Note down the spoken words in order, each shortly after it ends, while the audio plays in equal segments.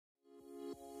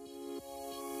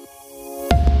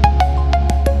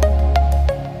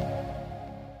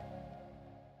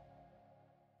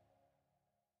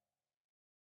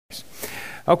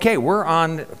Okay, we're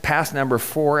on path number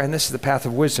 4, and this is the path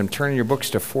of wisdom. Turn your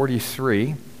books to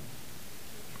 43.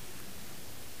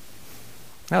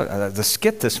 Now, the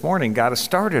skit this morning got us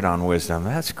started on wisdom.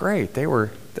 That's great.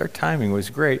 Their timing was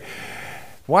great.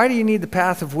 Why do you need the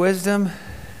path of wisdom?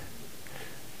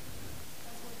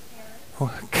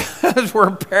 Because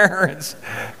we're parents.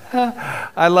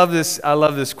 I love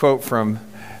this quote from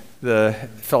the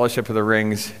Fellowship of the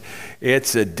Rings.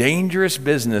 It's a dangerous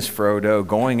business, Frodo,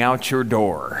 going out your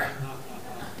door.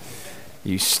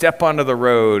 You step onto the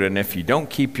road, and if you don't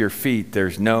keep your feet,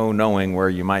 there's no knowing where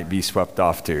you might be swept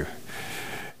off to.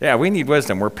 Yeah, we need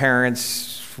wisdom. We're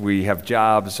parents. We have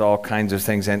jobs, all kinds of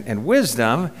things. And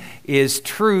wisdom is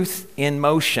truth in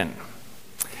motion.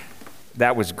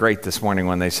 That was great this morning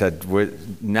when they said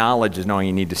knowledge is knowing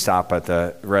you need to stop at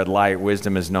the red light.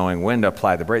 Wisdom is knowing when to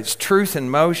apply the brakes. Truth in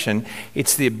motion.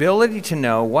 It's the ability to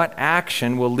know what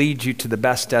action will lead you to the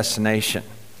best destination.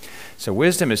 So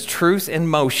wisdom is truth in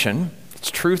motion.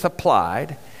 It's truth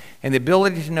applied. And the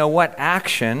ability to know what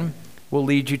action will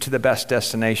lead you to the best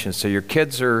destination. So your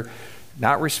kids are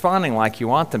not responding like you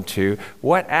want them to.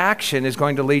 What action is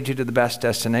going to lead you to the best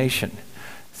destination?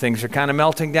 Things are kind of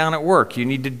melting down at work. You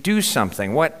need to do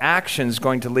something. What action is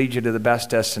going to lead you to the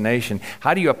best destination?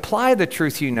 How do you apply the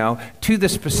truth you know to the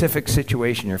specific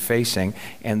situation you're facing?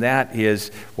 And that is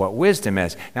what wisdom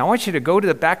is. Now I want you to go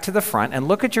back to the front and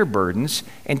look at your burdens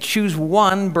and choose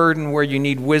one burden where you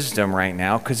need wisdom right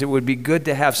now, because it would be good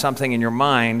to have something in your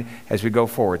mind as we go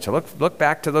forward. So look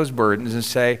back to those burdens and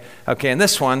say, okay, in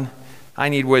this one, I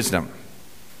need wisdom.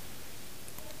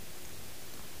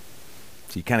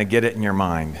 So you kind of get it in your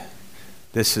mind.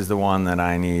 This is the one that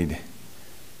I need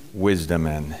wisdom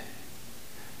in.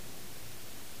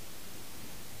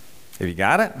 Have you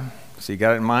got it? So you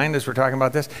got it in mind as we're talking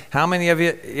about this? How many of you,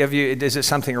 is it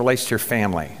something that relates to your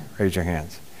family? Raise your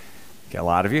hands. Okay, a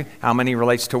lot of you. How many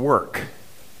relates to work?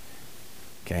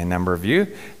 Okay, a number of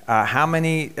you. How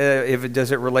many,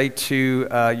 does it relate to,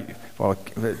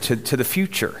 to the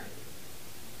future?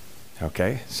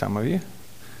 Okay, some of you.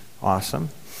 Awesome.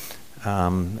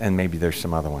 And maybe there's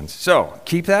some other ones. So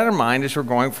keep that in mind as we're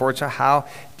going forward. So how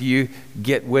do you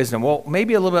get wisdom? Well,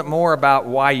 maybe a little bit more about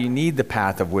why you need the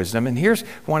path of wisdom. And here's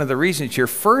one of the reasons. Your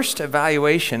first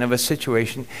evaluation of a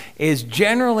situation is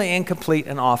generally incomplete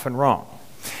and often wrong.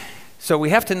 So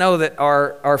we have to know that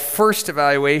our first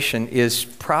evaluation is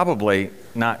probably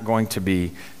not going to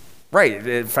be right.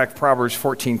 In fact, Proverbs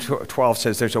 14:12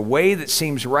 says there's a way that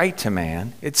seems right to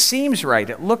man. It seems right,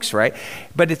 it looks right,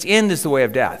 but its end is the way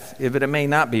of death, but it may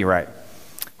not be right.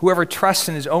 Whoever trusts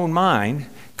in his own mind,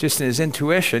 just in his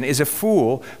intuition, is a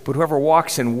fool, but whoever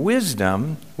walks in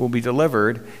wisdom will be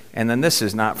delivered. And then this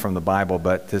is not from the Bible,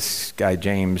 but this guy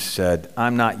James said,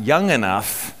 I'm not young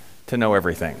enough to know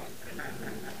everything.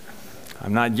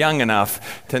 I'm not young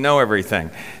enough to know everything.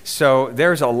 So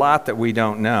there's a lot that we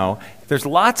don't know. There's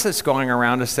lots that's going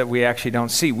around us that we actually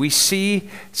don't see. We see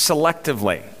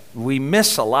selectively. We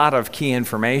miss a lot of key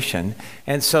information.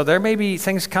 And so there may be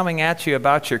things coming at you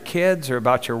about your kids or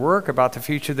about your work, about the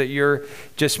future that you're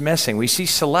just missing. We see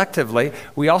selectively.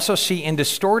 We also see in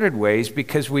distorted ways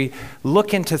because we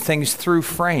look into things through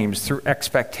frames, through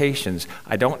expectations.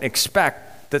 I don't expect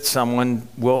that someone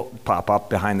will pop up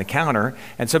behind the counter.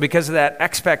 And so because of that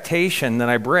expectation that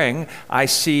I bring, I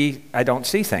don't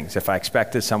see things. If I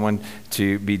expected someone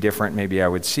to be different, maybe I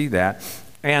would see that.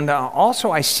 And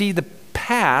also I see the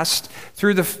past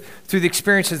through the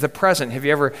experiences of the present. Have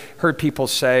you ever heard people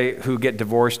say who get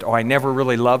divorced, I never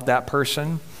really loved that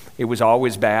person. It was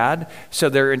always bad. So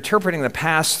they're interpreting the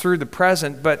past through the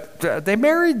present, but they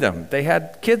married them. They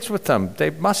had kids with them. They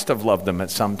must have loved them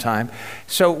at some time.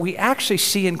 So we actually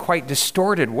see in quite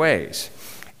distorted ways.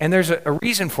 And there's a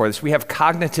reason for this. We have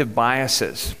cognitive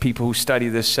biases. People who study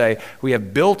this say we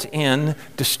have built-in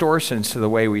distortions to the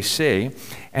way we see.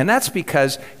 And that's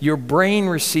because your brain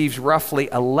receives roughly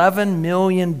 11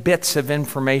 million bits of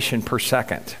information per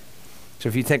second. So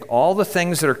if you think all the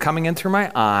things that are coming in through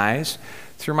my eyes,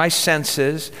 through my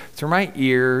senses, through my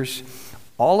ears,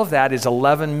 all of that is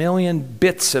 11 million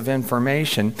bits of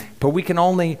information, but we can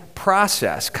only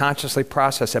consciously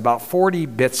process about 40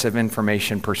 bits of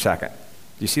information per second.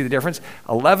 Do you see the difference?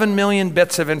 11 million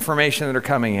bits of information that are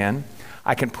coming in.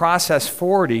 I can process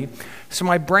 40, so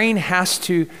my brain has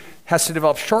to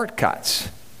develop shortcuts.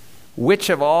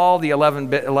 Which of all the 11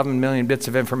 million bits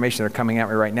of information that are coming at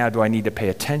me right now do I need to pay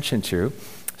attention to?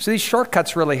 So these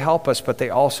shortcuts really help us, but they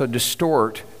also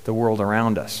distort the world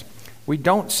around us. We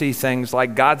don't see things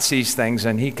like God sees things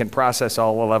and he can process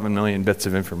all 11 million bits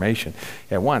of information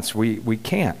at once. We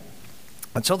can't.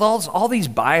 And so all these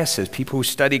biases, people who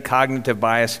study cognitive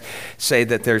bias say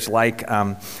that there's like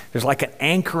an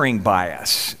anchoring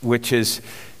bias, which is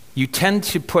you tend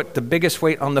to put the biggest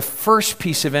weight on the first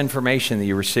piece of information that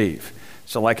you receive.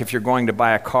 So like if you're going to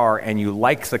buy a car and you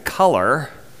like the color,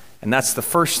 and that's the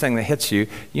first thing that hits you,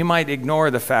 you might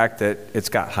ignore the fact that it's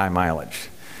got high mileage.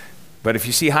 But if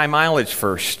you see high mileage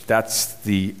first, that's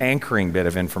the anchoring bit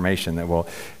of information that will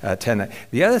tend to.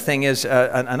 The other thing is,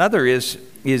 another is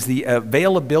the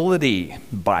availability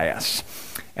bias.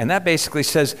 And that basically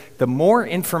says the more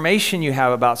information you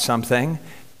have about something,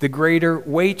 the greater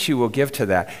weight you will give to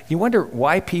that. You wonder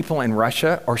why people in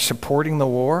Russia are supporting the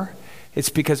war? It's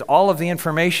because all of the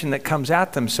information that comes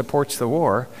at them supports the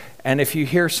war. And if you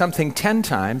hear something 10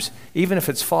 times, even if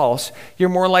it's false, you're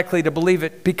more likely to believe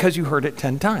it because you heard it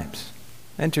 10 times.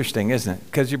 Interesting, isn't it?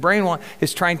 Because your brain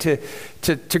is trying to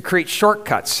create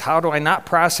shortcuts. How do I not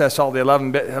process all the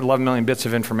 11 million bits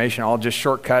of information? I'll just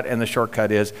shortcut, and the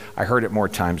shortcut is, I heard it more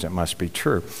times, it must be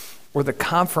true. Or the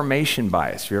confirmation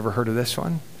bias. Have you ever heard of this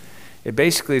one? It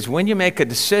basically is when you make a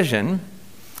decision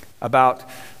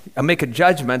make a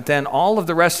judgment, then all of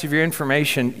the rest of your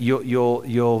information,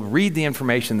 you'll read the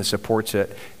information that supports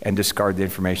it and discard the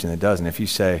information that doesn't. If you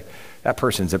say, that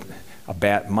person's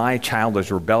my child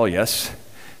is rebellious,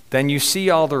 then you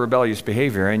see all the rebellious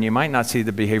behavior, and you might not see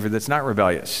the behavior that's not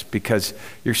rebellious because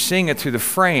you're seeing it through the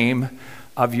frame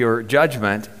of your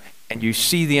judgment, and you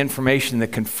see the information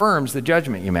that confirms the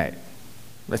judgment you made.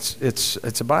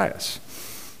 It's a bias.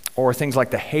 Or things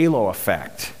like the halo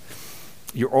effect.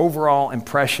 Your overall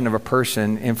impression of a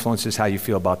person influences how you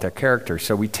feel about their character.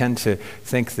 So we tend to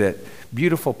think that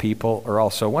beautiful people are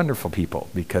also wonderful people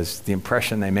because the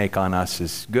impression they make on us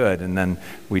is good, and then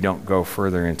we don't go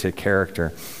further into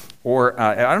character. Or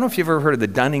I don't know if you've ever heard of the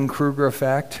Dunning-Kruger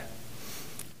effect.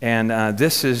 And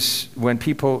this is when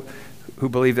people who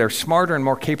believe they're smarter and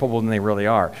more capable than they really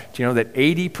are. Do you know that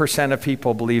 80% of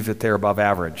people believe that they're above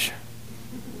average?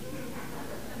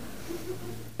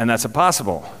 And that's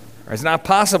impossible. It's not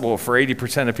possible for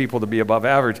 80% of people to be above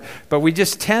average, but we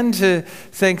just tend to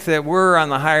think that we're on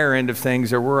the higher end of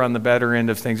things or we're on the better end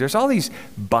of things. There's all these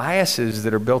biases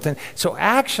that are built in. So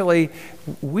actually,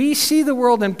 we see the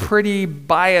world in pretty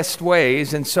biased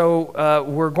ways, and so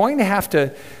we're going to have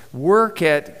to work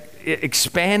at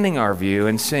expanding our view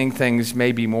and seeing things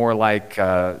maybe more like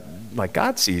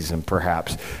God sees them,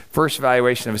 perhaps. First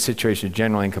evaluation of a situation is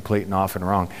generally incomplete and often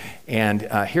wrong. And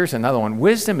here's another one.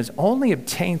 Wisdom is only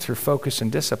obtained through focus and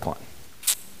discipline.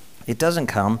 It doesn't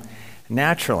come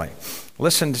naturally.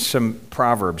 Listen to some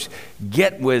Proverbs.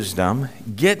 Get wisdom,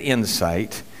 get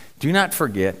insight, do not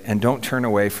forget, and don't turn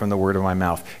away from the word of my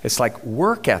mouth. It's like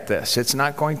work at this. It's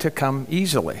not going to come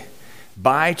easily.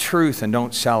 Buy truth and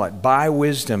don't sell it. Buy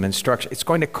wisdom, instruction. It's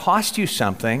going to cost you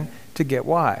something to get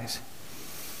wise.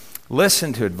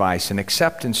 Listen to advice and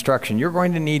accept instruction. You're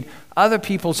going to need other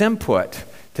people's input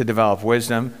to develop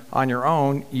wisdom. On your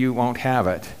own, you won't have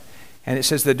it. And it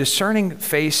says the discerning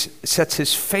face sets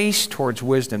his face towards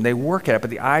wisdom. They work at it, but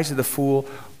the eyes of the fool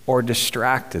are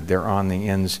distracted. They're on the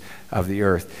ends of the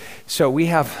earth. So we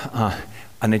have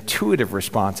an intuitive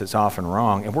response that's often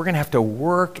wrong, and we're going to have to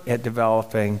work at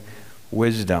developing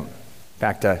wisdom. In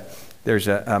fact, there's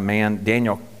a man,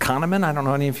 Daniel Kahneman. I don't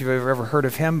know any of you have ever heard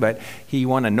of him, but he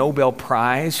won a Nobel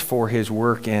Prize for his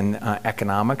work in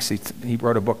economics. He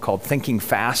wrote a book called Thinking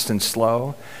Fast and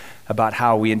Slow about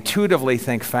how we intuitively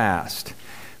think fast,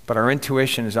 but our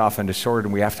intuition is often disordered,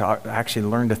 and we have to actually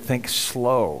learn to think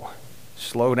slow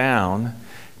down,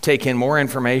 take in more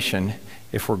information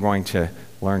if we're going to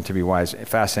learn to be wise. A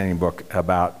fascinating book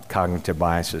about cognitive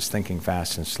biases, Thinking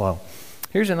Fast and Slow.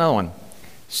 Here's another one.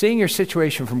 Seeing your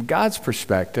situation from God's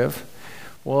perspective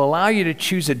will allow you to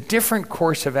choose a different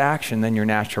course of action than your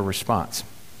natural response.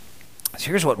 So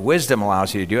here's what wisdom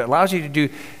allows you to do. It allows you to do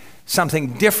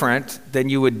something different than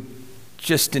you would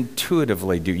just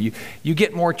intuitively do. You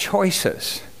get more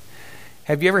choices.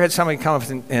 Have you ever had somebody come up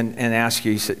and ask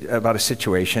you about a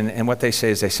situation, and what they say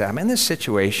is, I'm in this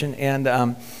situation, and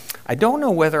I don't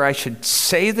know whether I should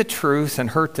say the truth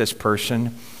and hurt this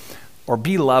person or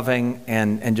be loving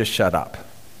and just shut up.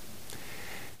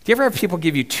 Do you ever have people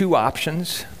give you two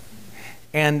options?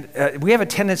 And we have a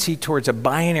tendency towards a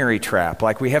binary trap.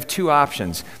 Like we have two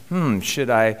options. Should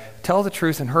I tell the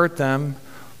truth and hurt them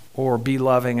or be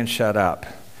loving and shut up?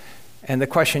 And the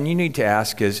question you need to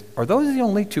ask is, are those the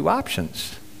only two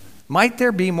options? Might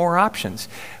there be more options?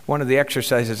 One of the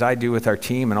exercises I do with our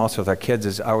team and also with our kids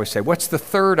is I always say, what's the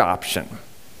third option?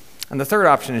 And the third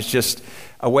option is just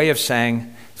a way of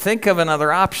saying, think of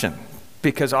another option.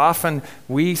 because often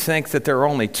we think that there are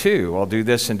only two. I'll do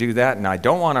this and do that, and I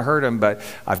don't want to hurt them, but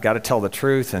I've got to tell the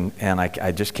truth, and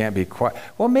I just can't be quiet.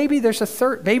 Well, maybe there's a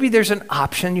third. Maybe there's an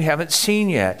option you haven't seen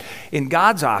yet. In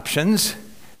God's options,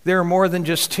 there are more than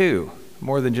just two,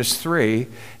 more than just three,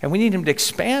 and we need Him to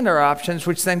expand our options,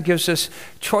 which then gives us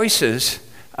choices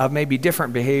of maybe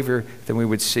different behavior than we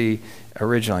would see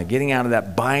originally. Getting out of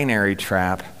that binary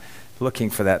trap, looking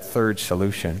for that third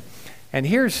solution. And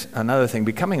here's another thing.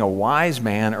 Becoming a wise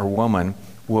man or woman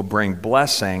will bring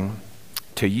blessing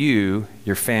to you,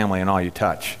 your family, and all you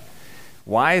touch.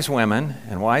 Wise women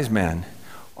and wise men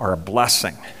are a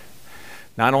blessing.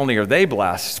 Not only are they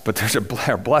blessed, but there's a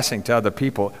blessing to other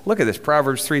people. Look at this,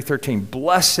 Proverbs 3:13.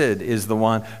 Blessed is the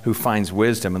one who finds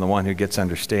wisdom and the one who gets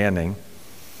understanding.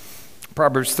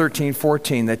 Proverbs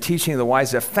 13:14. The teaching of the wise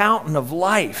is a fountain of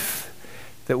life,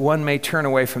 that one may turn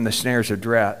away from the snares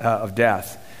of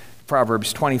death.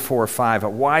 Proverbs 24:5, a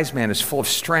wise man is full of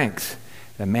strength.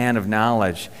 A man of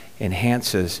knowledge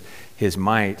enhances his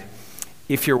might.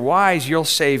 If you're wise, you'll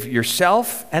save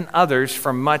yourself and others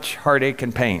from much heartache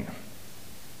and pain.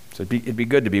 So it'd be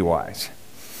good to be wise.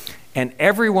 And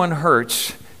everyone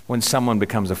hurts when someone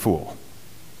becomes a fool.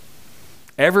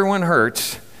 Everyone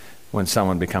hurts when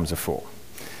someone becomes a fool.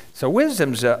 So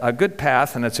wisdom's a good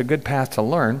path, and it's a good path to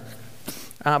learn.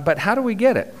 But how do we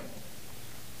get it?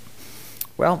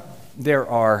 Well, there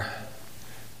are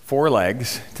 4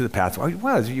 legs to the path.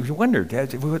 Well, you wondered,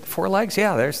 4 legs?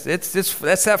 Yeah, that's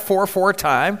that 4-4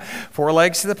 time. 4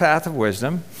 legs to the path of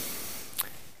wisdom.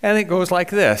 And it goes like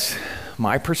this.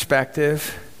 My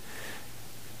perspective,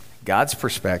 God's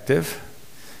perspective,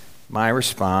 my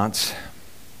response,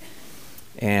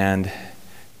 and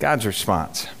God's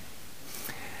response.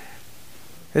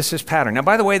 This is pattern. Now,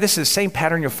 by the way, this is the same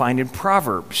pattern you'll find in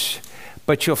Proverbs.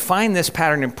 But you'll find this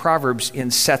pattern in Proverbs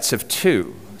in sets of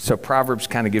 2. So Proverbs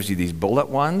kind of gives you these bullet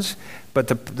ones,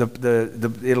 but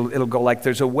it'll go like,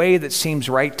 there's a way that seems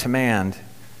right to man,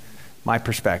 my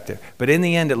perspective. But in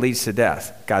the end, it leads to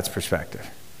death, God's perspective.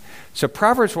 So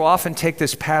Proverbs will often take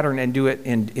this pattern and do it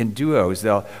in duos.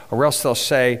 Or else they'll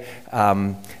say,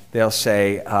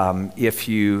 if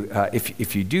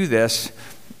you do this,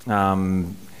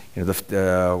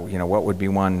 what would be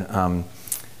one?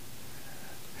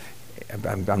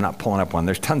 I'm not pulling up one.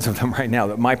 There's tons of them right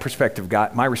now. My perspective,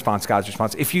 God, my response, God's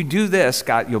response. If you do this,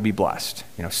 God, you'll be blessed.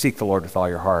 Seek the Lord with all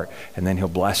your heart, and then He'll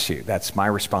bless you. That's my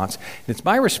response. And it's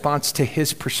my response to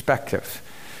His perspective.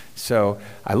 So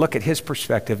I look at His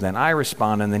perspective, then I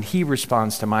respond, and then He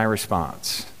responds to my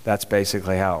response. That's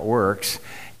basically how it works.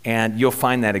 And you'll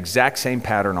find that exact same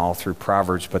pattern all through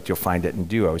Proverbs, but you'll find it in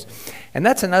duos. And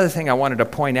that's another thing I wanted to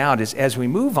point out is as we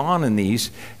move on in these,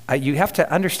 you have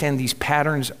to understand these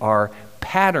patterns are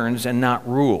patterns and not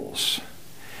rules.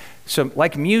 So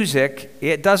like music,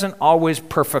 it doesn't always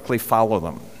perfectly follow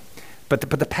them. But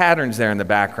the pattern's there in the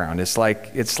background. It's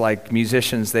like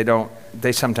musicians,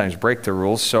 they sometimes break the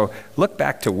rules. So look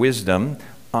back to wisdom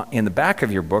in the back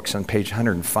of your books on page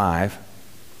 105.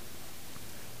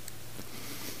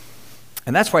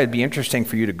 And that's why it'd be interesting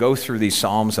for you to go through these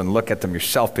Psalms and look at them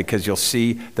yourself, because you'll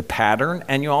see the pattern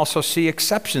and you'll also see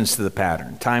exceptions to the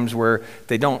pattern, times where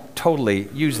they don't totally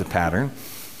use the pattern.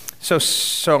 So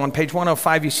on page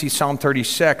 105, you see Psalm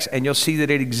 36, and you'll see that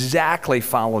it exactly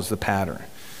follows the pattern.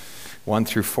 1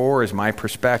 through 4 is my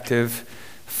perspective.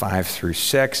 5 through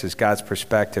 6 is God's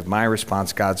perspective, my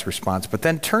response, God's response. But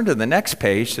then turn to the next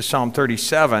page, to Psalm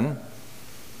 37,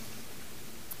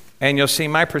 and you'll see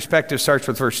my perspective starts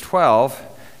with verse 12,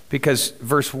 because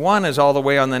verse 1 is all the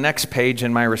way on the next page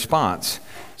in my response.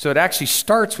 So it actually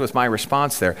starts with my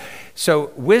response there.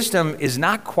 So wisdom is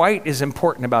not quite as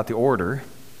important about the order.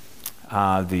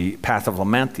 The path of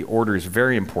lament, the order is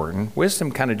very important.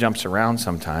 Wisdom kind of jumps around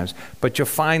sometimes, but you'll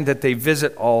find that they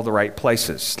visit all the right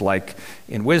places. Like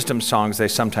in wisdom songs, they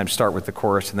sometimes start with the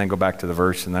chorus and then go back to the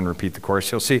verse and then repeat the chorus.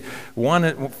 You'll see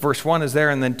verse 1 is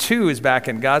there, and then 2 is back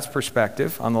in God's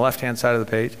perspective on the left-hand side of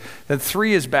the page. Then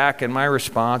 3 is back in my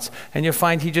response, and you'll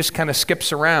find he just kind of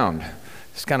skips around.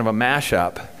 It's kind of a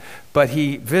mashup. But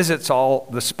he visits all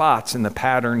the spots in the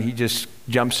pattern. He just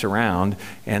jumps around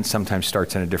and sometimes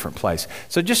starts in a different place.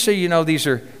 So just so you know, these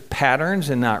are patterns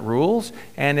and not rules.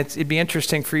 And it'd be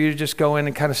interesting for you to just go in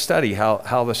and kind of study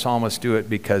how the psalmists do it,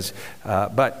 because,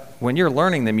 but when you're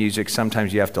learning the music,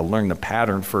 sometimes you have to learn the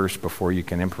pattern first before you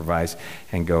can improvise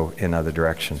and go in other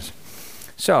directions.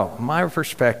 So my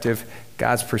perspective,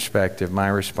 God's perspective, my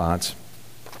response,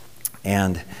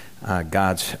 and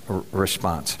God's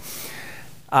response.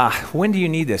 When do you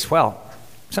need this? Well,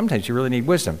 sometimes you really need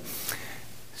wisdom.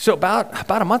 So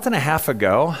about a month and a half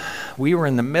ago, we were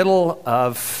in the middle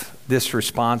of this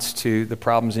response to the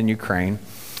problems in Ukraine,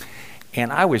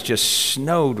 and I was just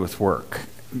snowed with work.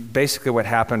 Basically what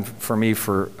happened for me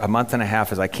for a month and a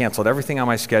half is I canceled everything on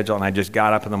my schedule, and I just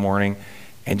got up in the morning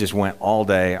and just went all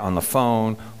day on the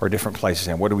phone or different places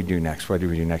saying, what do we do next? What do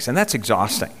we do next? And that's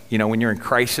exhausting. You know, when you're in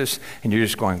crisis and you're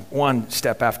just going one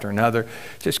step after another,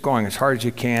 just going as hard as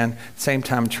you can, at the same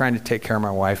time trying to take care of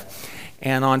my wife.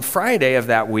 And on Friday of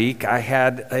that week, I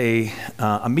had a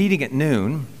meeting at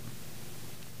noon.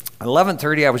 At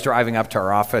 11:30, I was driving up to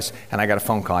our office, and I got a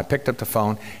phone call. I picked up the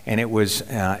phone, and it was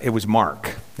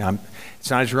Mark. Now, it's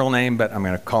not his real name, but I'm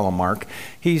going to call him Mark.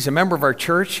 He's a member of our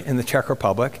church in the Czech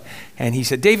Republic, and he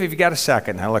said, Dave, have you got a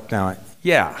second? And I looked down,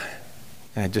 yeah,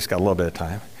 and I just got a little bit of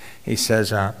time. He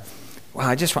says, well,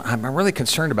 I'm really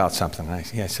concerned about something. And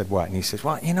I said, what? And he says,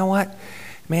 well, you know what,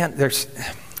 man,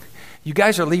 you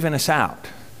guys are leaving us out.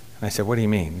 And I said, what do you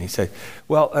mean? And he said,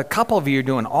 well, a couple of you are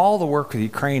doing all the work with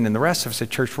Ukraine, and the rest of us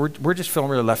at church, we're just feeling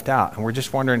really left out, and we're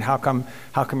just wondering how come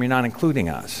you're not including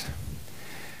us?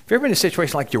 Have you ever been in a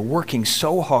situation like you're working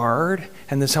so hard,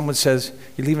 and then someone says,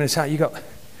 you're leaving us out? You go,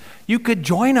 you could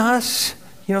join us.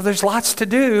 You know, there's lots to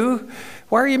do.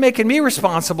 Why are you making me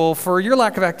responsible for your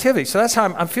lack of activity? So that's how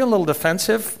I'm feeling a little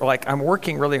defensive, like I'm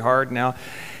working really hard now.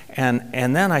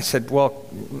 And then I said, well,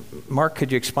 Mark,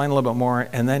 could you explain a little bit more?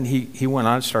 And then he went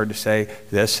on and started to say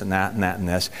this and that and that and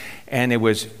this. And it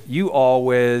was, you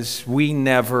always, we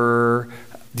never,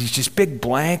 these just big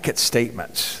blanket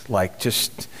statements, like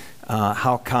just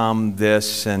how come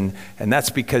this, and that's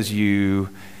because you,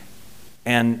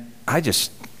 and I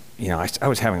just, you know, I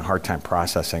was having a hard time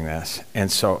processing this. And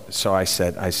so I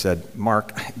said,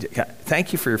 Mark,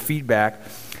 thank you for your feedback.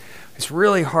 It's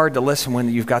really hard to listen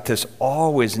when you've got this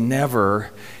always, never,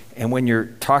 and when you're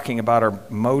talking about our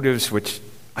motives, which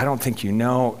I don't think you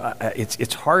know,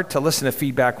 it's hard to listen to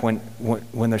feedback when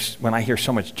I hear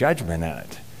so much judgment in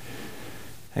it.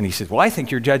 And he says, well, I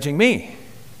think you're judging me.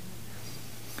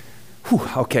 Whew,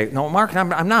 okay, no, Mark,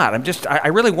 I'm not. I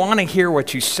really want to hear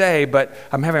what you say, but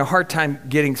I'm having a hard time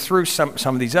getting through some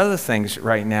of these other things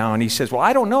right now. And he says, well,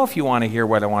 I don't know if you want to hear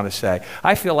what I want to say.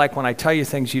 I feel like when I tell you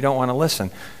things, you don't want to listen.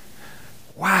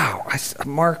 Wow,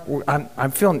 Mark,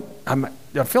 I'm feeling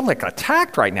like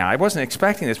attacked right now. I wasn't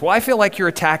expecting this. Well, I feel like you're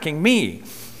attacking me.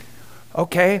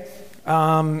 Okay,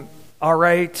 all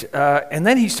right. And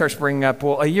then he starts bringing up,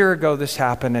 well, a year ago this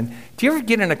happened. And do you ever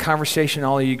get in a conversation,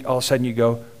 all of a sudden you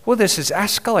go, well, this is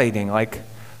escalating. Like,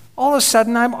 all of a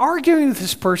sudden I'm arguing with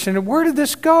this person, and where did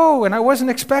this go? And I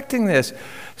wasn't expecting this.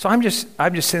 So I'm just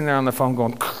sitting there on the phone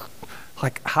going,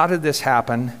 like, how did this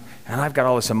happen? And I've got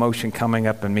all this emotion coming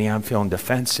up in me. I'm feeling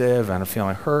defensive, and I'm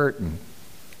feeling hurt. And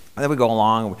then we go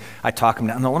along. I talk him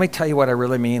down. No, let me tell you what I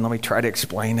really mean. Let me try to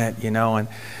explain it, you know.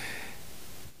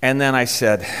 And then I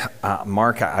said,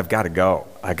 Mark, I've got to go.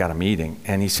 I got a meeting.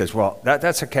 And he says, well,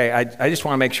 that's okay. I just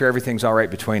want to make sure everything's all right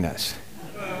between us.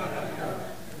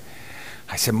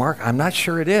 I said, Mark, I'm not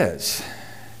sure it is,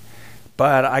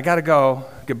 but I got to go.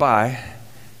 Goodbye.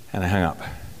 And I hung up.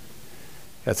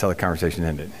 That's how the conversation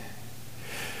ended.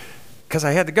 Because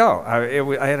I had to go.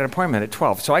 I had an appointment at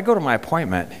 12. So I go to my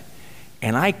appointment,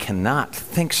 and I cannot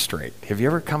think straight. Have you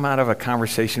ever come out of a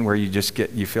conversation where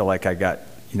you feel like I got,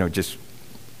 you know, just,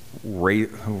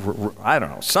 I don't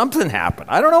know, something happened.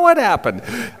 I don't know what happened.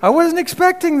 I wasn't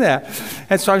expecting that.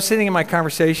 And so I'm sitting in my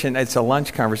conversation. It's a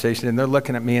lunch conversation, and they're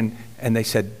looking at me, and they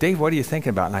said, Dave, what are you thinking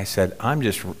about? And I said, I'm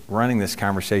just running this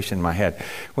conversation in my head.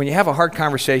 When you have a hard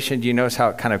conversation, do you notice how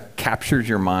it kind of captures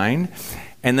your mind?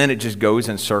 And then it just goes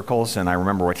in circles, and I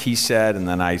remember what he said, and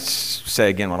then I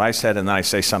say again what I said, and then I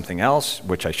say something else,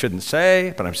 which I shouldn't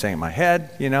say, but I'm saying it in my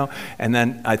head, you know, and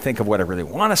then I think of what I really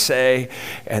want to say,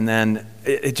 and then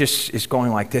it just is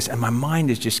going like this, and my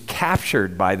mind is just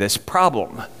captured by this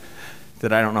problem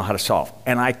that I don't know how to solve.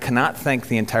 And I cannot think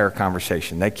the entire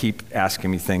conversation. They keep asking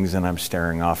me things, and I'm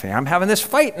staring off, and I'm having this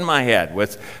fight in my head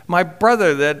with my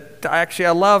brother that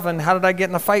I love, and how did I get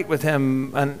in a fight with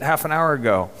him half an hour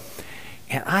ago?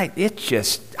 And it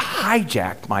just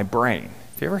hijacked my brain.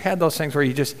 Have you ever had those things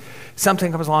where something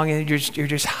comes along and you're just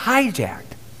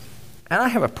hijacked? And I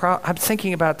have I'm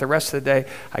thinking about it the rest of the day.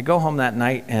 I go home that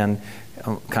night, and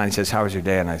Connie says, how was your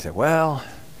day? And I said, well,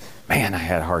 man, I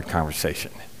had a hard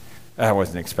conversation. I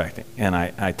wasn't expecting. And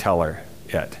I tell her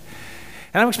it.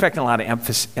 And I'm expecting a lot of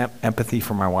empathy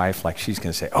from my wife. Like she's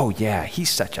going to say, oh, yeah, he's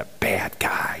such a bad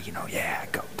guy. You know, yeah,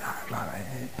 go.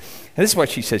 And this is what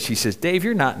she says. She says, Dave,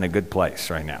 you're not in a good place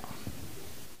right now.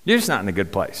 You're just not in a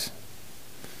good place.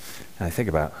 And I think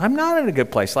about it. I'm not in a good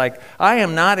place. Like, I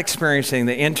am not experiencing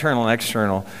the internal and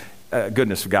external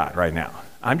goodness of God right now.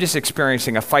 I'm just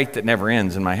experiencing a fight that never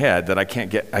ends in my head that I can't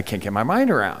get my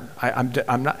mind around.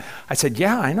 I'm not. I said,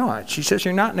 yeah, I know. She says,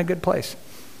 you're not in a good place.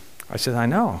 I said, I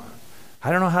know.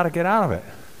 I don't know how to get out of it.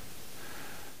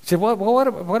 She said, well,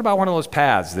 what about one of those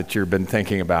paths that you've been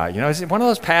thinking about? You know, is it one of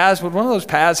those paths? Would one of those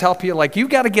paths help you? Like, you've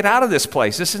got to get out of this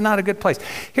place. This is not a good place.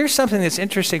 Here's something that's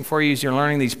interesting for you as you're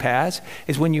learning these paths,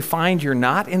 is when you find you're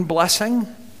not in blessing,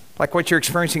 like what you're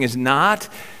experiencing is not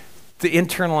the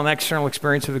internal and external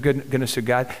experience of the goodness of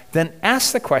God, then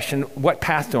ask the question, what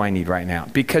path do I need right now?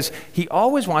 Because he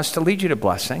always wants to lead you to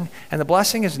blessing, and the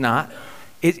blessing is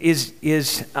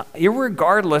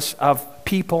irregardless of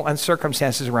people and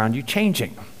circumstances around you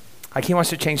changing. Like, he wants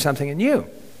to change something in you.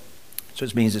 So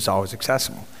it means it's always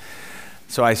accessible.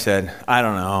 So I said, I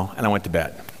don't know, and I went to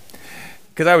bed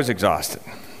because I was exhausted.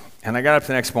 And I got up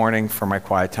the next morning for my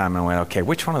quiet time and I went, okay,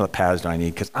 which one of the paths do I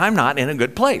need? Because I'm not in a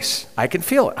good place. I can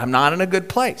feel it. I'm not in a good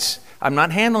place. I'm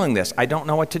not handling this. I don't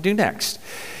know what to do next.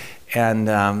 And,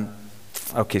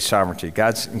 okay, sovereignty.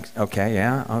 God's, okay,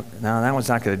 yeah. Oh, no, that one's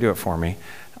not going to do it for me.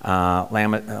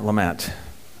 Lament.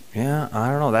 Yeah, I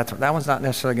don't know. That one's not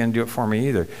necessarily going to do it for me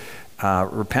either.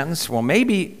 Repentance. Well,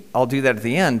 maybe I'll do that at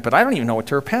the end, but I don't even know what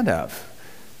to repent of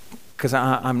because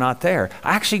I'm not there.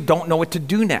 I actually don't know what to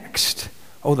do next.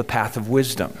 Oh, the path of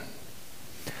wisdom.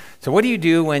 So what do you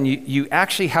do when you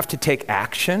actually have to take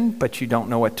action, but you don't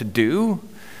know what to do?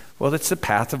 Well, it's the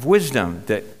path of wisdom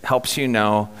that helps you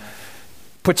know,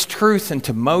 puts truth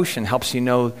into motion, helps you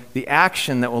know the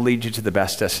action that will lead you to the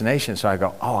best destination. So I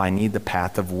go, oh, I need the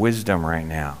path of wisdom right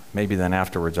now. Maybe then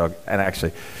afterwards,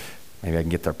 maybe I can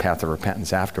get the path of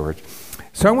repentance afterwards.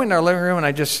 So I went in our living room and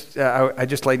I just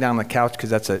laid down on the couch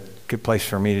because that's a good place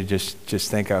for me to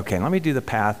just think, okay, let me do the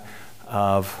path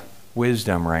of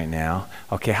wisdom right now.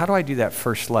 Okay, how do I do that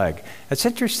first leg? It's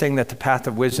interesting that the path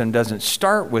of wisdom doesn't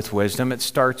start with wisdom. It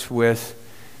starts with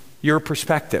your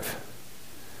perspective.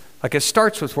 Like, it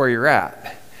starts with where you're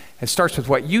at. It starts with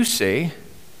what you see.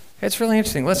 It's really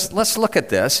interesting. Let's look at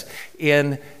this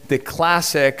in the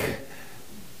classic.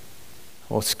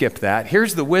 We'll skip that.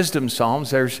 Here's the wisdom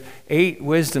psalms. There's 8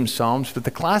 wisdom psalms, but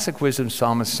the classic wisdom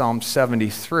psalm is Psalm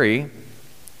 73.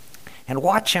 And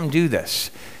watch him do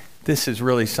this. This is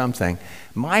really something.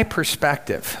 My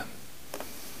perspective.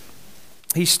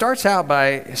 He starts out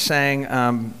by saying,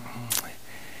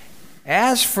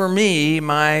 as for me,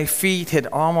 my feet had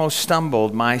almost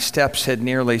stumbled, my steps had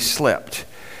nearly slipped.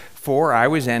 For I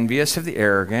was envious of the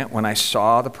arrogant when I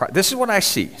saw this is what I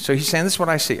see. So he's saying, this is what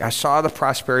I see. I saw the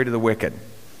prosperity of the wicked.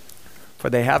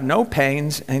 For they have no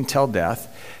pains until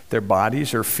death. Their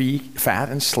bodies are fat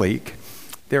and sleek.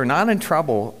 They're not in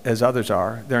trouble as others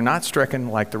are. They're not stricken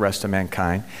like the rest of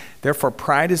mankind. Therefore,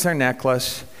 pride is their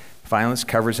necklace. Violence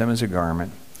covers them as a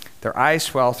garment. Their eyes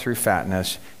swell through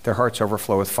fatness. Their hearts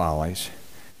overflow with follies.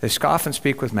 They scoff and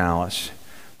speak with malice.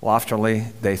 Loftily,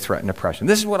 they threaten oppression.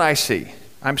 This is what I see.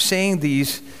 I'm seeing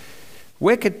these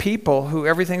wicked people who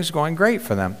everything's going great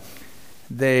for them.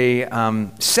 They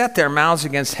set their mouths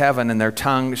against heaven and their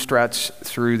tongue struts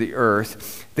through the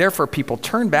earth. Therefore, people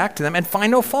turn back to them and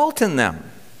find no fault in them.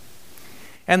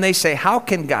 And they say, how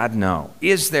can God know?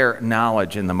 Is there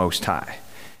knowledge in the Most High?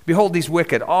 Behold, these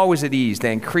wicked, always at ease,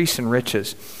 they increase in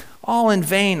riches. All in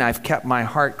vain I've kept my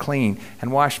heart clean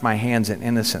and washed my hands in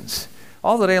innocence.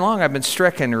 All the day long I've been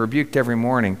stricken and rebuked every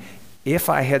morning. If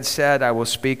I had said I will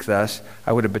speak thus,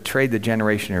 I would have betrayed the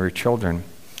generation of your children.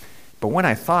 But when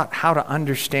I thought how to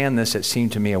understand this, it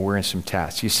seemed to me a wearisome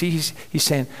task. You see, he's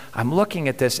saying, I'm looking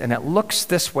at this and it looks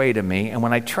this way to me. And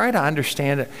when I try to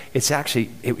understand it,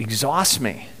 it exhausts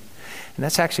me. And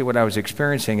that's actually what I was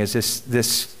experiencing is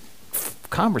this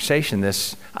conversation,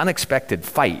 this unexpected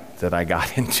fight that I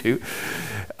got into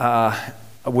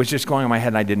was just going in my head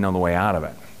and I didn't know the way out of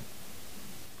it.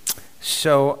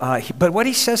 So, but what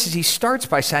he says is he starts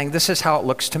by saying, this is how it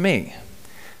looks to me.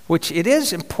 Which it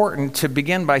is important to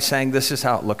begin by saying, this is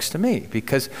how it looks to me,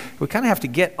 because we kind of have to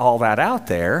get all that out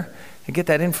there and get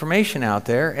that information out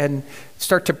there and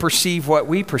start to perceive what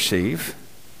we perceive.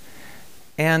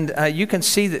 And you can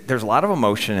see that there's a lot of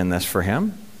emotion in this for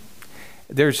him.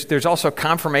 There's also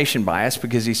confirmation bias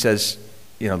because he says,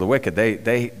 you know, the wicked,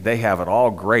 they have it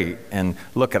all great. And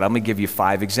look, I'm going to give you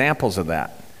 5 examples of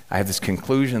that. I have this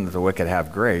conclusion that the wicked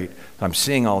have great. I'm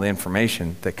seeing all the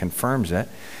information that confirms it.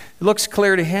 It looks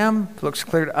clear to him. It looks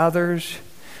clear to others.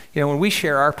 You know, when we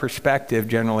share our perspective,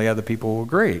 generally other people will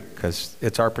agree because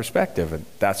it's our perspective. And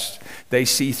they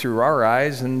see through our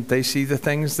eyes and they see the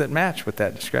things that match with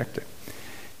that perspective.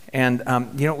 And,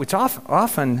 you know, it's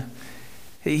often,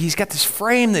 he's got this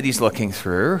frame that he's looking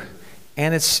through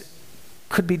and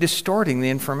could be distorting the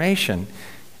information.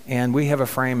 And we have a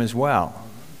frame as well.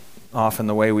 often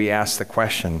the way we ask the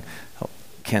question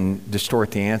can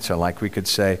distort the answer. Like we could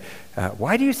say,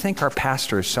 why do you think our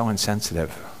pastor is so insensitive?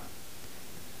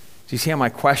 Do you see how my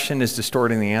question is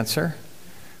distorting the answer?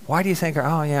 Why do you think,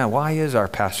 why is our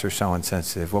pastor so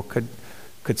insensitive? Well,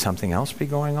 could something else be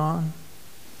going on?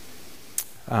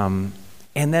 And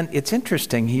then it's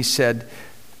interesting, he said,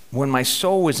 when my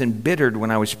soul was embittered,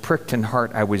 when I was pricked in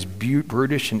heart, I was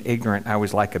brutish and ignorant. I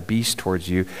was like a beast towards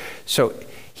you. So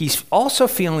he's also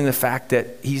feeling the fact that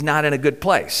he's not in a good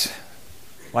place.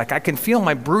 Like I can feel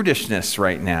my brutishness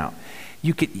right now.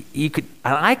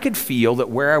 I could feel that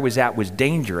where I was at was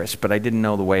dangerous, but I didn't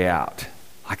know the way out.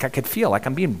 Like I could feel like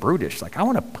I'm being brutish. Like I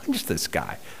want to punch this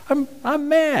guy. I'm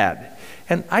mad.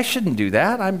 And I shouldn't do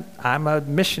that. I'm a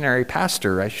missionary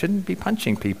pastor. I shouldn't be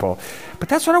punching people. But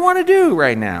that's what I want to do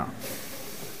right now.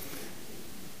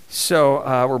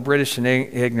 So we're British and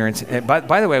ignorant.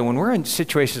 By the way, when we're in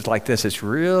situations like this, it's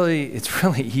really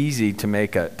easy to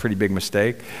make a pretty big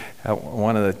mistake.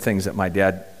 One of the things that my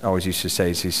dad always used to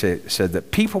say is he said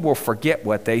that people will forget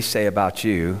what they say about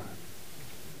you,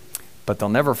 but they'll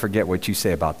never forget what you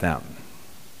say about them.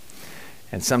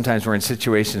 And sometimes we're in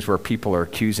situations where people are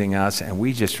accusing us and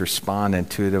we just respond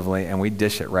intuitively and we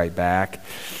dish it right back.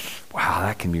 Wow,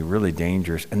 that can be really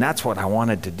dangerous. And that's what I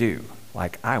wanted to do.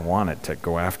 Like I wanted to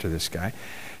go after this guy.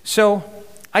 So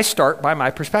I start by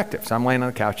my perspective. So I'm laying on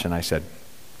the couch and I said,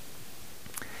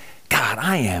 God,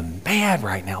 I am mad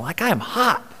right now. Like I am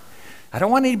hot. I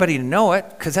don't want anybody to know it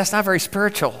because that's not very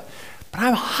spiritual. But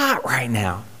I'm hot right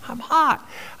now. I'm hot.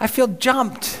 I feel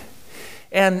jumped.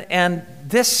 And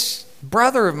this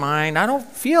brother of mine, I don't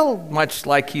feel much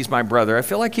like he's my brother. I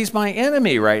feel like he's my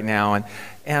enemy right now. And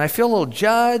I feel a little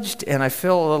judged and I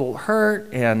feel a little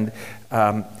hurt. And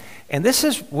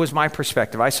this was my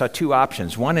perspective. I saw two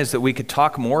options. One is that we could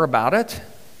talk more about it,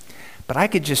 but I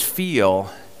could just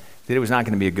feel that it was not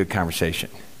going to be a good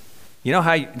conversation. You know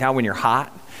how when you're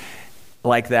hot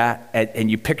like that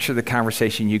and you picture the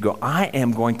conversation, you go, I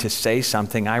am going to say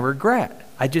something I regret.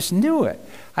 I just knew it.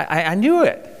 I knew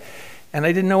it. And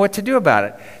I didn't know what to do about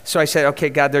it. So I said, okay,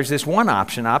 God, there's this one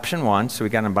option, option one. So we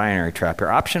got a binary trap here.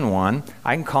 Option one,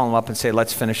 I can call him up and say,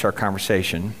 let's finish our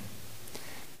conversation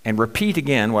and repeat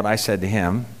again what I said to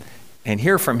him and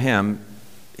hear from him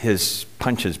his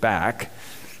punches back.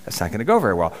 That's not going to go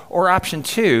very well. Or option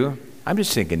two, I'm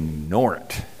just going to ignore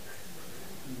it.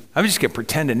 I'm just going to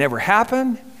pretend it never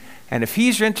happened. And if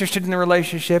he's interested in the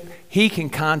relationship, he can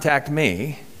contact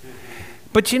me.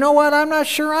 But you know what? I'm not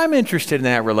sure I'm interested in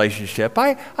that relationship.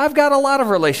 I've got a lot of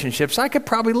relationships. I could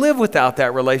probably live without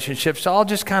that relationship, so I'll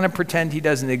just kind of pretend he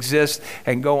doesn't exist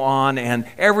and go on and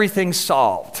everything's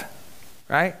solved,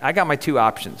 right? I got my two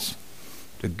options.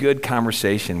 A good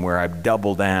conversation where I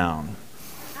double down.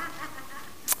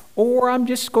 Or I'm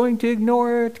just going to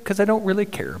ignore it because I don't really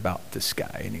care about this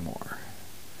guy anymore.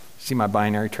 See my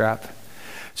binary trap?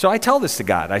 So I tell this to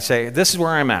God. I say, this is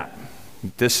where I'm at.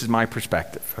 This is my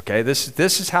perspective, okay?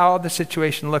 This is how the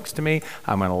situation looks to me.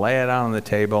 I'm going to lay it out on the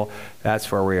table.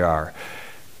 That's where we are.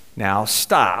 Now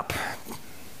stop.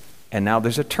 And now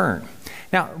there's a turn.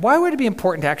 Now, why would it be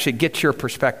important to actually get your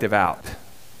perspective out?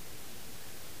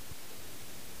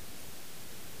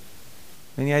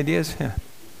 Any ideas? Yeah.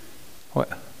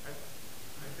 What? I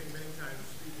think many times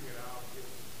speaking it out, it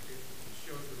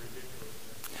shows the ridiculousness.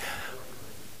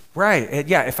 Right.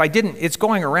 Yeah. If I didn't, it's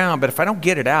going around, but if I don't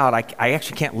get it out, I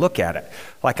actually can't look at it.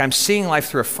 Like I'm seeing life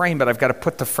through a frame, but I've got to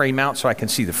put the frame out so I can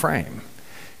see the frame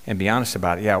and be honest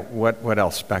about it. Yeah. What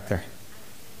else back there?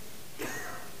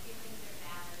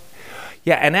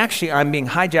 Yeah. And actually, I'm being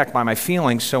hijacked by my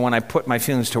feelings. So when I put my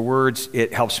feelings to words,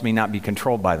 it helps me not be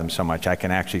controlled by them so much. I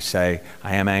can actually say,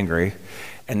 I am angry.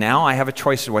 And now I have a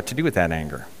choice of what to do with that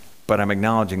anger. But I'm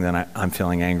acknowledging that I'm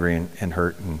feeling angry and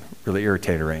hurt and really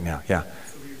irritated right now. Yeah.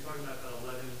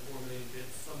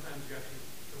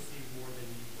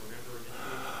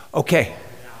 Okay,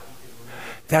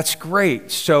 that's great.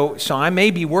 So I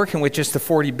may be working with just the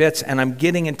 40 bits and I'm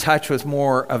getting in touch with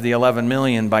more of the 11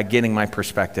 million by getting my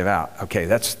perspective out. Okay,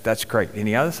 that's great.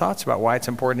 Any other thoughts about why it's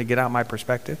important to get out my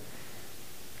perspective?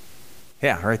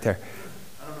 Yeah, right there.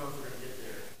 I don't know if we're going to get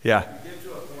there. Yeah. You get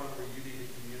to a point where you need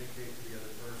to communicate to the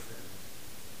other person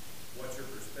what your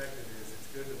perspective is. It's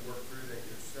good to work through that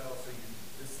yourself so you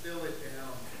distill it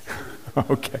down to truth.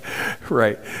 Okay,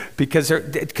 right. Because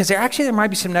there might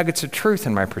be some nuggets of truth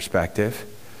in my perspective,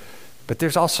 but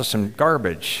there's also some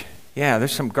garbage. Yeah,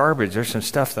 there's some garbage. There's some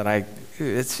stuff that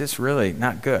it's just really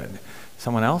not good.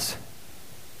 Someone else?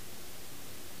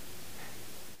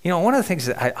 You know, one of the things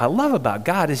that I love about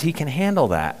God is he can handle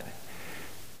that.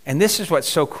 And this is what's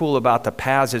so cool about the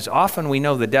paths is often we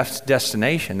know the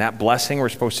destination, that blessing we're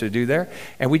supposed to do there,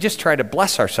 and we just try to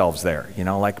bless ourselves there,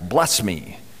 like bless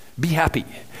me, be happy.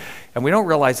 And we don't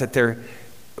realize that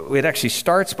it actually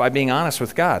starts by being honest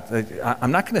with God.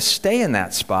 I'm not going to stay in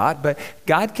that spot, but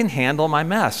God can handle my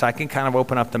mess. I can kind of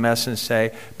open up the mess and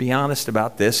say, be honest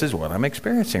about this is what I'm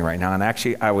experiencing right now. And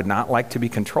actually, I would not like to be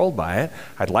controlled by it.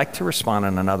 I'd like to respond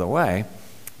in another way,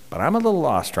 but I'm a little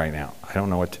lost right now. I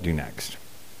don't know what to do next.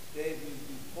 Dave,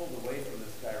 you pulled away from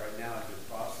this guy right now as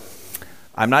you're processing.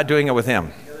 I'm not doing it with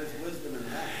him. Yeah, there's wisdom in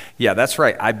that. Yeah, that's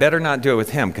right. I better not do it with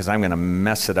him because I'm going to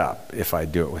mess it up if I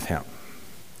do it with him.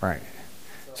 Right.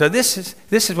 So this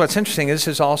is what's interesting. This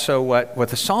is also what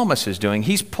the psalmist is doing.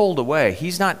 He's pulled away.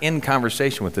 He's not in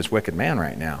conversation with this wicked man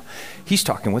right now. He's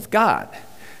talking with God,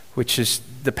 which is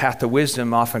the path of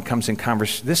wisdom often comes in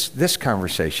this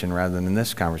conversation rather than in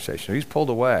this conversation. He's pulled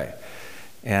away.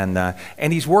 And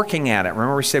he's working at it.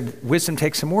 Remember we said wisdom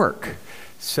takes some work.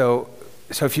 So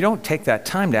if you don't take that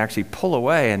time to actually pull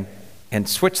away and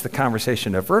switch the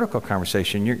conversation to a vertical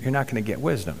conversation, you're not going to get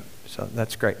wisdom. So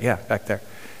that's great. Yeah, back there.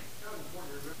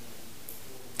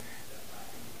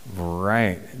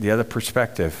 Right. The other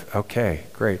perspective. Okay,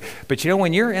 great. But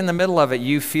when you're in the middle of it,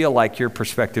 you feel like your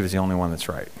perspective is the only one that's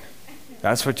right.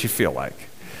 That's what you feel like.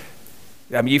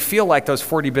 I mean, you feel like those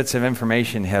 40 bits of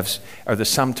information are the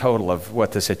sum total of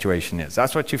what the situation is.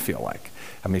 That's what you feel like.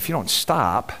 I mean, if you don't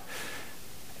stop,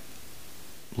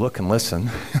 look and listen,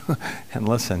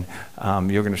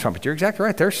 you're going to trump. But you're exactly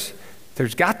right. There's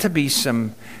got to be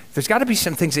some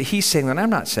things that he's saying that I'm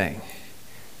not saying,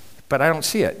 but I don't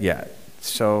see it yet.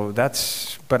 So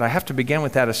but I have to begin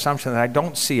with that assumption that I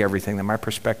don't see everything, that my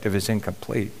perspective is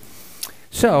incomplete.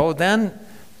 So then,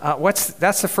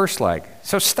 that's the first leg.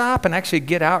 So stop and actually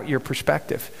get out your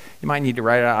perspective. You might need to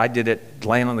write it out. I did it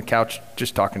laying on the couch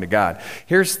just talking to God.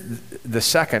 Here's the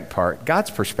second part,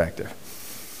 God's perspective.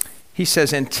 He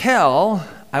says, until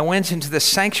I went into the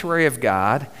sanctuary of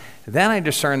God, then I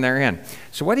discern therein.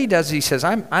 So what he does, he says,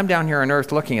 I'm down here on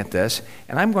earth looking at this,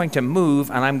 and I'm going to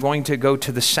move, and I'm going to go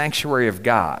to the sanctuary of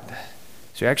God.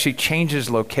 So he actually changes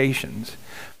locations.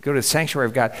 Go to the sanctuary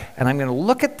of God, and I'm going to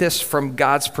look at this from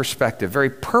God's perspective, very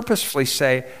purposefully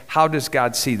say, how does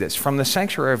God see this? From the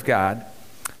sanctuary of God,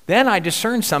 then I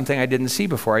discern something I didn't see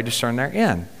before. I discern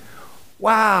therein.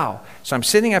 Wow. So I'm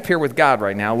sitting up here with God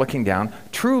right now, looking down.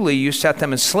 Truly, you set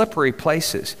them in slippery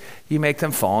places. You make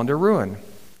them fall into ruin.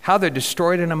 How they're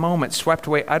destroyed in a moment, swept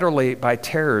away utterly by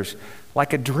terrors.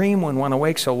 Like a dream when one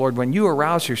awakes, O Lord, when you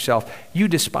arouse yourself, you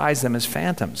despise them as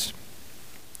phantoms.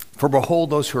 For behold,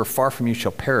 those who are far from you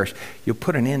shall perish. You'll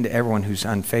put an end to everyone who's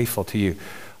unfaithful to you.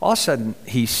 All of a sudden,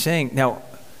 he's seeing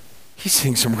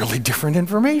some really different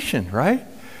information, right?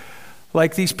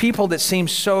 Like these people that seem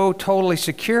so totally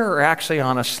secure are actually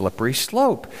on a slippery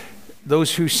slope.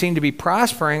 Those who seem to be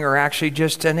prospering are actually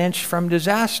just an inch from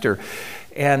disaster.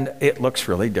 And it looks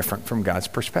really different from God's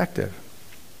perspective.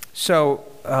 So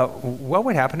what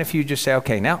would happen if you just say,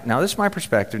 okay, now this is my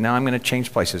perspective. Now I'm going to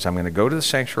change places. I'm going to go to the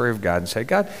sanctuary of God and say,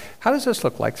 God, how does this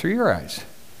look like through your eyes?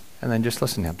 And then just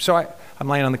listen to him. So I'm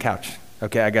laying on the couch.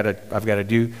 Okay, I've got to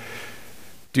do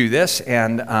this,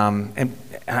 and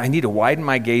I need to widen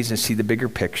my gaze and see the bigger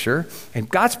picture. And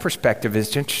God's perspective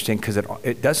is interesting because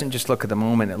it doesn't just look at the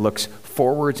moment. It looks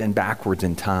forwards and backwards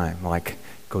in time, like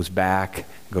goes back,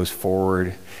 goes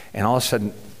forward, and all of a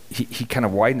sudden he kind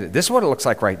of widens it. This is what it looks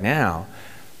like right now,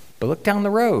 but look down the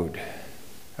road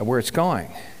at where it's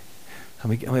going.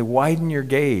 Let me widen your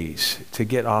gaze to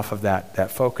get off of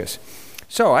that focus.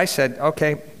 So I said,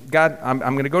 okay, God, I'm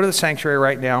going to go to the sanctuary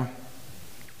right now,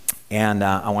 and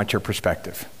I want your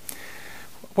perspective.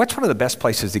 What's one of the best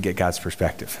places to get God's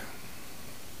perspective?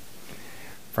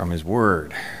 From his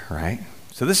word, right?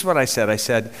 So this is what I said. I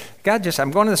said, God,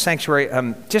 I'm going to the sanctuary.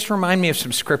 Just remind me of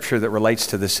some scripture that relates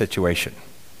to this situation,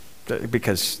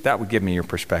 because that would give me your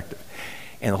perspective.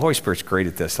 And the Holy Spirit's great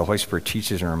at this. The Holy Spirit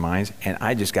teaches and reminds, and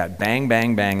I just got bang,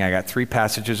 bang, bang. I got 3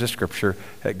 passages of scripture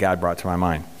that God brought to my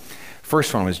mind.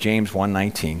 First one was James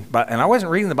 1:19. And I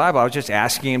wasn't reading the Bible. I was just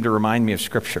asking him to remind me of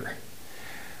scripture.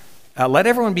 Let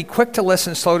everyone be quick to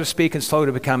listen, slow to speak, and slow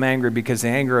to become angry, because the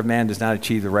anger of man does not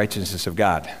achieve the righteousness of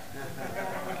God.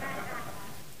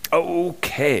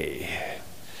 Okay.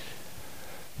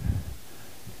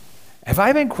 Have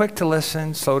I been quick to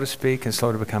listen, slow to speak, and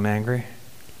slow to become angry?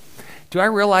 Do I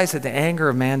realize that the anger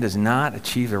of man does not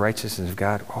achieve the righteousness of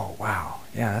God? Oh, wow.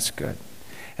 Yeah, that's good.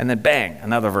 And then bang,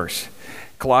 another verse.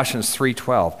 Colossians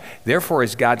 3:12. Therefore,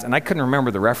 as God's, and I couldn't remember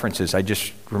the references, I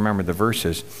just remembered the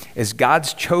verses. As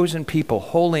God's chosen people,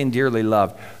 holy and dearly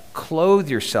loved, clothe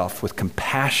yourself with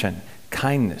compassion,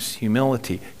 kindness,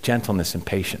 humility, gentleness, and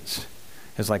patience.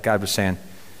 It's like God was saying,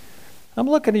 I'm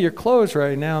looking at your clothes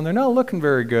right now, and they're not looking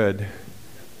very good.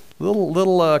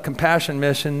 Little compassion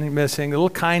missing, a little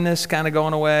kindness kind of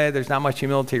going away. There's not much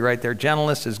humility right there.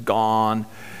 Gentleness is gone.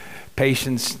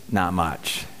 Patience, not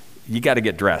much. You got to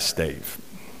get dressed, Dave.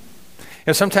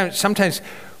 Sometimes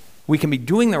we can be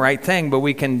doing the right thing, but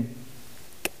we can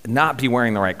not be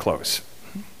wearing the right clothes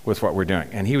with what we're doing.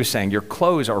 And he was saying, your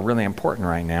clothes are really important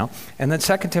right now. And then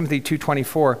 2 Timothy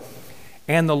 2:24,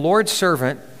 and the Lord's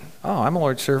servant, I'm a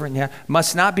Lord's servant, yeah,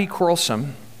 must not be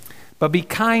quarrelsome, but be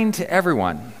kind to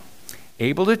everyone,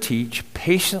 able to teach,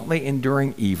 patiently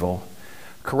enduring evil,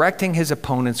 correcting his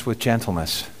opponents with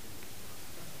gentleness.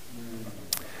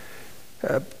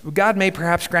 God may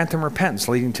perhaps grant them repentance,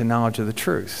 leading to knowledge of the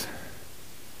truth.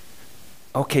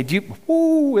 Okay,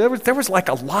 there was like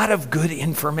a lot of good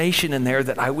information in there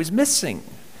that I was missing.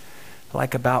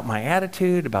 Like about my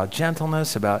attitude, about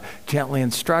gentleness, about gently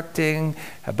instructing,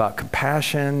 about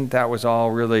compassion. That was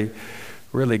all really,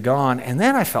 really gone. And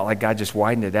then I felt like God just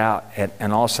widened it out,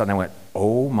 and all of a sudden I went,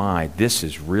 oh my, this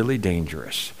is really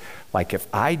dangerous. Like if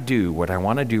I do what I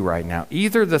want to do right now,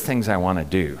 either the things I want to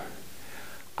do,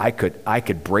 I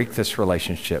could break this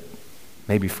relationship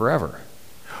maybe forever.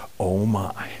 Oh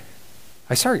my.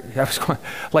 I was going,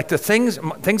 like the things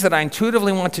that I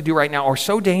intuitively want to do right now are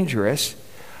so dangerous.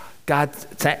 God,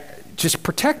 just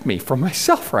protect me from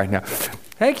myself right now.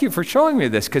 Thank you for showing me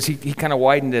this, because he kind of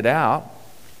widened it out.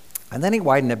 And then he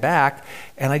widened it back,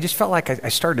 and I just felt like I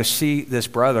started to see this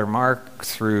brother, Mark,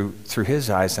 through his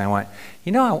eyes. And I went,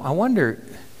 I wonder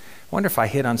if I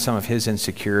hit on some of his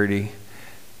insecurity.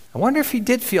 I wonder if he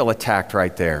did feel attacked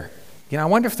right there. I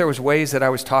wonder if there was ways that I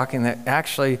was talking that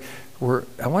actually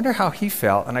I wonder how he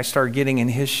felt. And I started getting in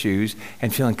his shoes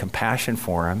and feeling compassion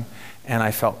for him. And I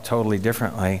felt totally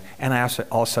differently. And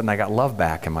all of a sudden I got love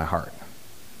back in my heart.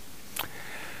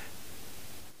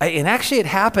 And actually it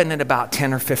happened in about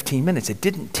 10 or 15 minutes. It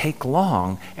didn't take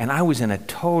long. And I was in a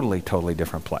totally, totally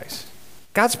different place.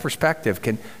 God's perspective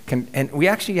can, and we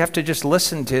actually have to just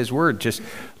listen to his word. Just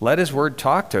let his word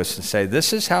talk to us and say,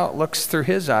 this is how it looks through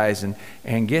his eyes,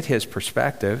 and get his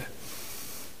perspective.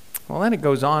 Well, then it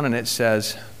goes on and it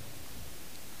says,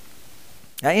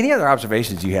 any other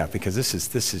observations you have? Because this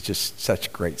is just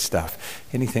such great stuff.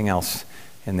 Anything else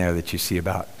in there that you see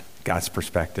about God's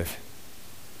perspective?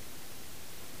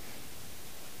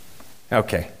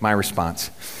 Okay, my response.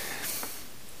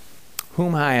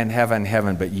 Whom I in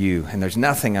heaven but you, and there's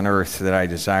nothing on earth that I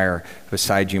desire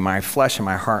beside you. My flesh and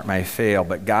my heart may fail,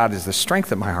 but God is the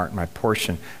strength of my heart and my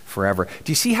portion forever.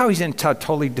 Do you see how he's in a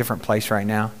totally different place right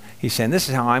now? He's saying, this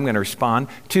is how I'm going to respond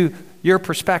to your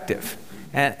perspective.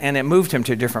 And it moved him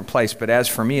to a different place. But as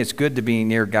for me, it's good to be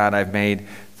near God. I've made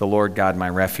the Lord God my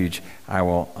refuge. I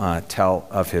will tell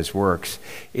of his works.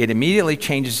 It immediately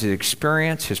changes his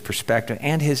experience, his perspective,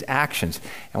 and his actions.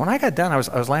 And when I got done, I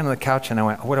was laying on the couch and I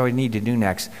went, what do I need to do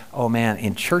next? Oh man,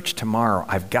 in church tomorrow,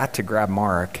 I've got to grab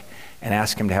Mark and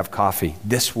ask him to have coffee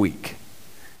this week.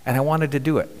 And I wanted to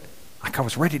do it. Like I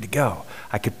was ready to go.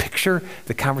 I could picture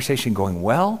the conversation going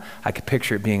well. I could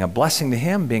picture it being a blessing to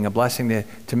him, being a blessing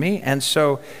to me. And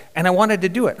I wanted to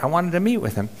do it. I wanted to meet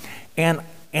with him. And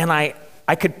I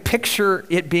could picture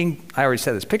it being, I already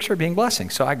said this, picture it being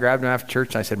blessing. So I grabbed him after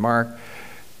church and I said, Mark,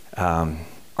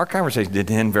 our conversation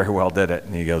didn't end very well, did it?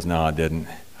 And he goes, no, it didn't.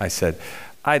 I said,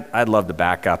 I'd love to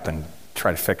back up and try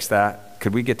to fix that.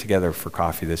 Could we get together for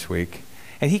coffee this week?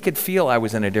 And he could feel I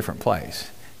was in a different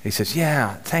place. He says,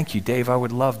 yeah, thank you, Dave. I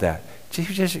would love that. He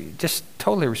just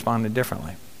totally responded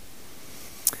differently.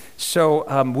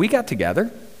 So we got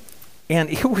together,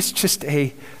 and it was just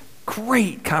a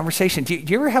great conversation. Do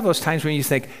you ever have those times when you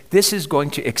think, this is going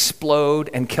to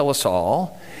explode and kill us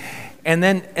all? And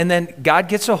then God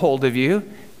gets a hold of you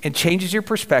and changes your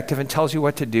perspective and tells you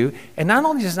what to do. And not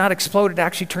only does it not explode, it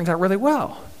actually turns out really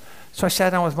well. So I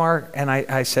sat down with Mark, and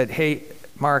I said, hey,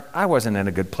 Mark, I wasn't in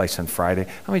a good place on Friday.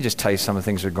 Let me just tell you some of the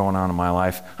things that are going on in my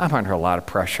life. I'm under a lot of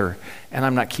pressure, and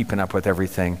I'm not keeping up with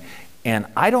everything. And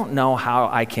I don't know how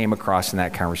I came across in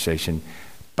that conversation,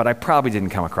 but I probably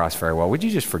didn't come across very well. Would you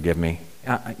just forgive me?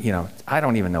 I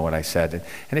don't even know what I said.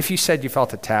 And if you said you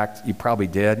felt attacked, you probably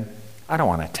did. I don't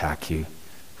want to attack you.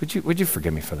 Would you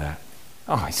forgive me for that?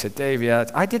 Oh, I said, Dave, yeah,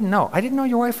 I didn't know. I didn't know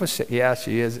your wife was sick. Yeah,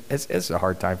 she is. It's a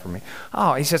hard time for me.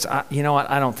 Oh, he says, you know what?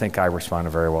 I don't think I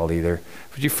responded very well either.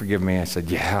 Would you forgive me? I said,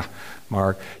 yeah,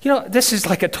 Mark. This is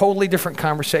like a totally different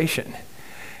conversation.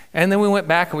 And then we went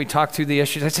back and we talked through the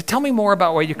issues. I said, tell me more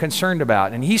about what you're concerned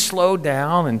about. And he slowed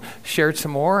down and shared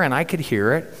some more, and I could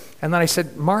hear it. And then I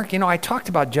said, Mark, I talked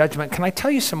about judgment. Can I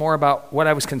tell you some more about what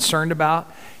I was concerned about?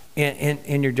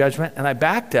 in your judgment? And I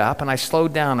backed up and I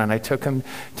slowed down and I took him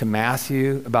to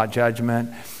Matthew about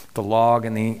judgment, the log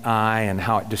in the eye and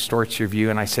how it distorts your view.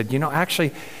 And I said,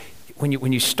 actually,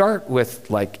 when you start with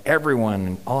like everyone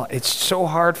and all, it's so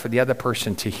hard for the other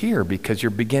person to hear because you're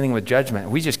beginning with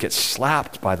judgment. We just get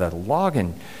slapped by the log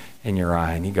in your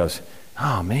eye. And he goes,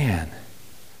 oh man,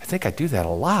 I think I do that a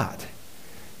lot.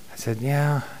 I said,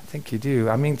 yeah, I think you do.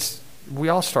 I mean, we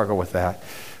all struggle with that.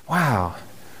 Wow,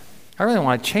 I really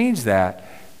want to change that.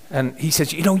 And he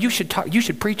says, you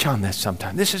should preach on this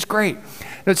sometime. This is great.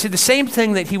 And see, the same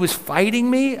thing that he was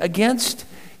fighting me against,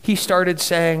 he started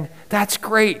saying, that's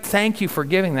great. Thank you for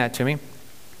giving that to me.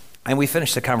 And we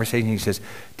finished the conversation. He says,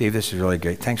 Dave, this is really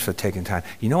great. Thanks for taking time.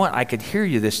 You know what? I could hear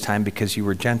you this time because you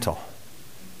were gentle.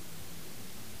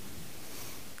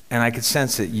 And I could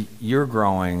sense that you're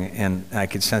growing, and I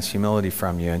could sense humility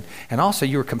from you. And also,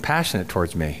 you were compassionate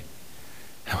towards me.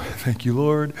 Thank you,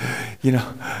 Lord.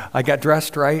 I got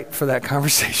dressed right for that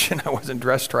conversation. I wasn't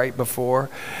dressed right before.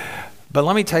 But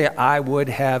let me tell you, I would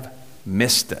have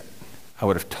missed it. I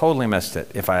would have totally missed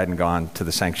it if I hadn't gone to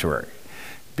the sanctuary,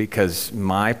 because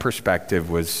my perspective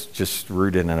was just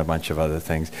rooted in a bunch of other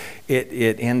things.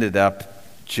 It ended up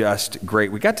just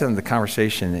great. We got to the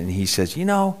conversation, and he says,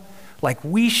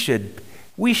 we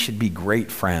should be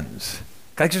great friends.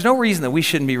 Like, there's no reason that we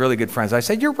shouldn't be really good friends. I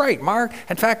said, you're right, Mark.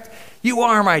 In fact, you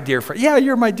are my dear friend. Yeah,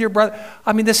 you're my dear brother.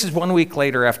 I mean, this is 1 week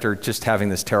later after just having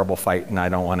this terrible fight, and I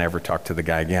don't want to ever talk to the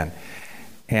guy again.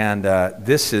 And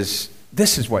this is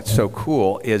what's so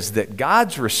cool, is that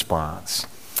God's response,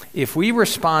 if we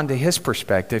respond to his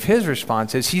perspective, his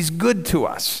response is he's good to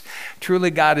us. Truly,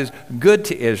 God is good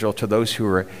to Israel, to those who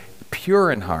are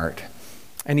pure in heart.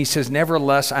 And he says,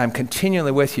 nevertheless, I am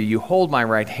continually with you. You hold my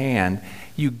right hand.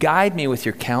 You guide me with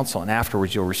your counsel, and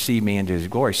afterwards you'll receive me into his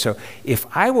glory. So if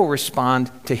I will respond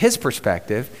to his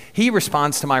perspective, he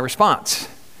responds to my response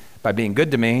by being good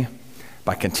to me,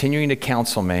 by continuing to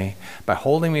counsel me, by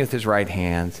holding me with his right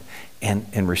hand,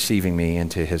 and receiving me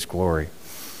into his glory.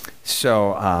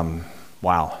 So,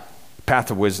 wow. Path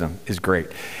of wisdom is great.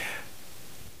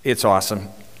 It's awesome.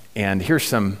 And here's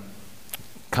some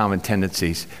common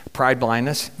tendencies. Pride,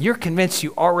 blindness. You're convinced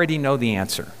you already know the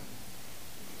answer.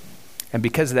 And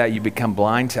because of that, you become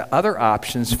blind to other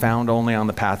options found only on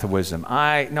the path of wisdom.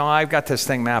 I've got this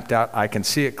thing mapped out. I can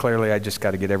see it clearly. I just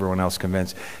got to get everyone else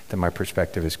convinced that my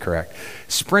perspective is correct.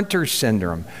 Sprinter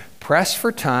syndrome. Pressed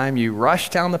for time, you rush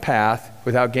down the path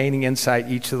without gaining insight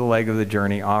each of the leg of the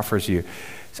journey offers you.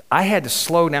 So I had to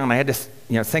slow down. I had to,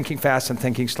 thinking fast and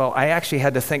thinking slow. I actually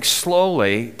had to think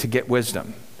slowly to get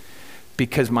wisdom,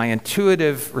 because my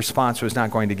intuitive response was not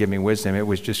going to give me wisdom. It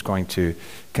was just going to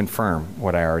confirm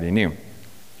what I already knew.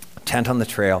 Tent on the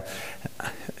trail,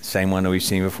 same one that we've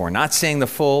seen before. Not seeing the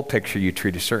full picture, you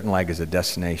treat a certain leg as a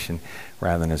destination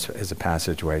rather than as a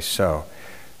passageway. So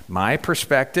my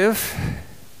perspective,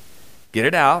 get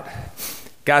it out.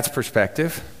 God's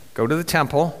perspective, go to the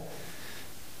temple,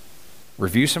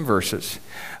 review some verses.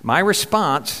 My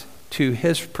response to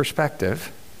his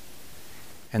perspective,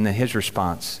 and then his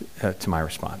response to my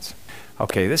response.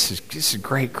 Okay, this is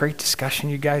great discussion,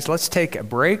 you guys. Let's take a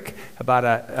break, about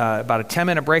a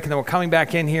 10-minute break, and then we're coming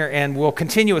back in here, and we'll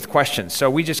continue with questions. So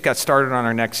we just got started on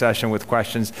our next session with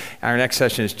questions. Our next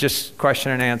session is just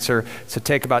question and answer. So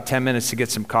take about 10 minutes to get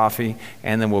some coffee,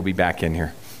 and then we'll be back in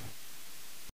here.